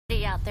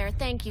Out there.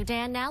 Thank you,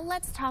 Dan. Now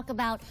let's talk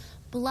about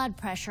blood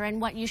pressure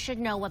and what you should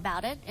know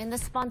about it. In the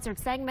sponsored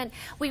segment,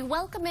 we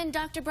welcome in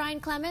Dr. Brian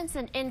Clements,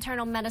 an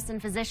internal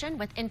medicine physician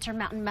with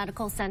Intermountain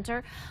Medical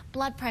Center.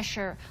 Blood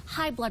pressure,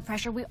 high blood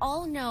pressure. We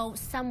all know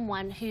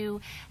someone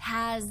who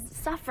has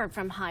suffered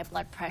from high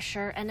blood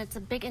pressure, and it's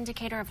a big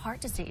indicator of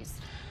heart disease.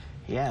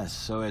 Yes,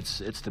 so it's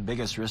the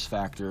biggest risk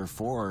factor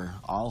for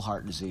all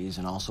heart disease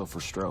and also for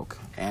stroke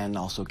and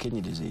also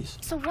kidney disease.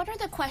 So what are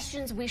the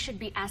questions we should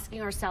be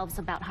asking ourselves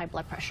about high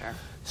blood pressure?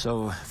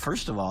 So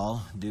first of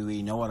all, do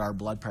we know what our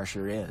blood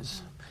pressure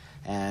is?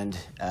 And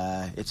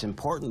it's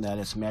important that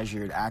it's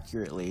measured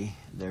accurately.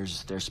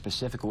 There's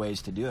specific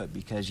ways to do it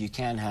because you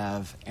can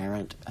have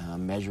errant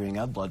measuring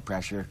of blood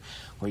pressure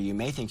where you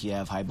may think you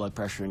have high blood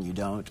pressure and you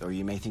don't, or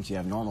you may think you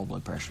have normal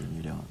blood pressure and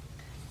you don't.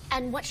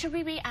 And what should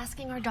we be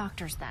asking our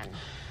doctors then?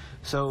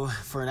 So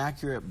for an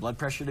accurate blood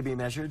pressure to be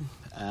measured,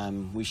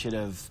 we should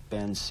have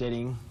been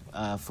sitting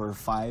for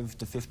 5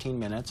 to 15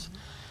 minutes,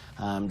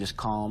 just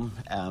calm,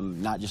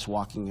 not just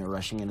walking or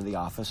rushing into the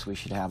office. We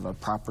should have a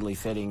properly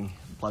fitting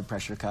blood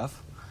pressure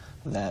cuff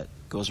that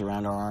goes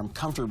around our arm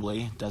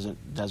comfortably,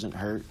 doesn't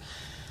hurt,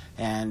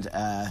 and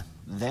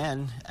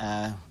then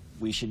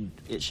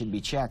it should be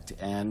checked.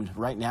 And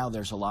right now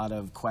there's a lot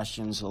of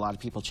questions. A lot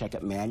of people check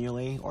it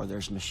manually, or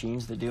there's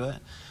machines that do it.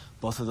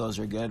 Both of those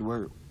are good.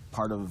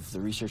 Part of the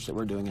research that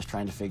we're doing is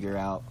trying to figure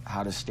out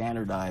how to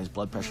standardize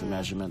blood pressure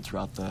measurement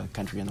throughout the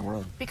country and the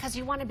world. Because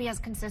you want to be as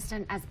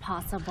consistent as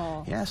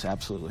possible. Yes,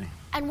 absolutely.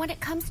 And when it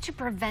comes to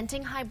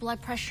preventing high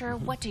blood pressure,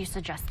 what do you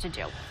suggest to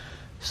do?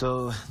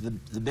 So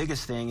the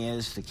biggest thing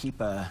is to keep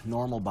a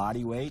normal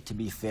body weight, to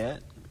be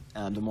fit.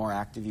 The more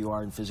active you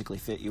are and physically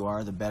fit you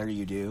are, the better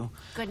you do.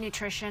 Good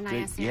nutrition,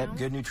 I assume? Yep,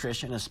 good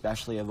nutrition,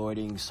 especially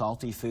avoiding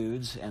salty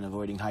foods and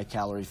avoiding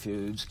high-calorie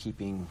foods,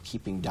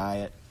 keeping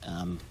diet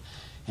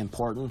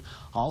important.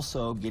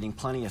 Also, getting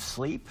plenty of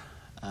sleep.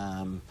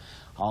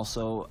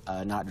 Also,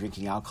 not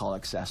drinking alcohol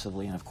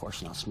excessively, and of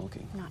course, not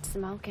smoking. Not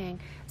smoking.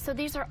 So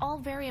these are all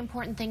very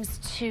important things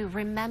to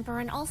remember.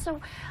 And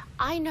also,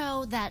 I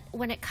know that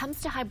when it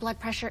comes to high blood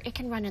pressure, it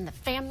can run in the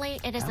family.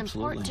 It is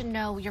important to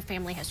know your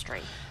family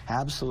history.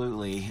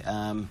 Absolutely.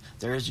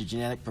 There is a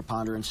genetic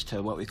preponderance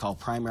to what we call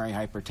primary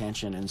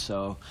hypertension, and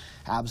so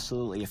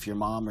absolutely, if your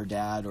mom or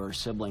dad or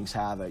siblings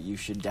have it, you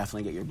should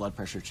definitely get your blood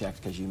pressure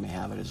checked because you may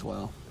have it as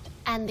well.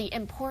 And the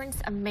importance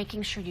of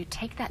making sure you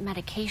take that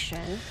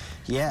medication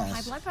for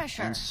high blood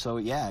pressure. And so,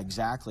 yeah,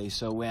 exactly.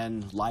 So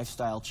when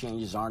lifestyle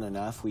changes aren't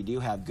enough, we do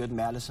have good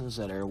medicines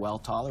that are well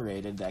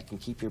tolerated that can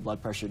keep your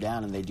blood pressure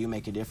down, and they do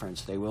make a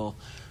difference. They will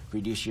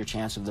reduce your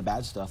chance of the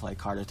bad stuff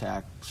like heart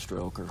attack,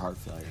 stroke, or heart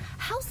failure.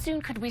 How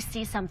soon could we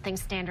see something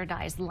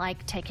standardized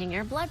like taking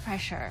your blood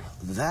pressure?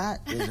 That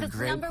is a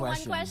great Number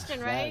question. one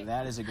question, right?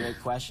 That is a great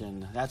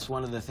question. That's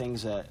one of the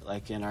things that,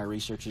 like in our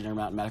research at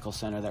Intermountain Medical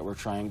Center, that we're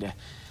trying to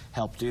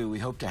help do. We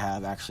hope to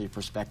have actually a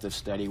prospective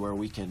study where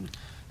we can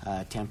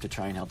attempt to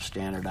try and help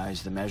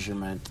standardize the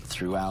measurement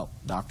throughout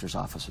doctors'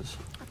 offices.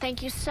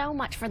 Thank you so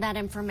much for that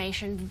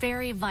information.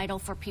 Very vital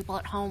for people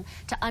at home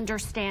to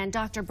understand.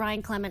 Dr.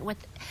 Brian Clement with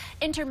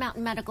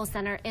Intermountain Medical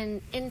Center,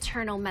 in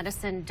internal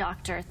medicine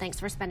doctor. Thanks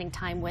for spending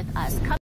time with us.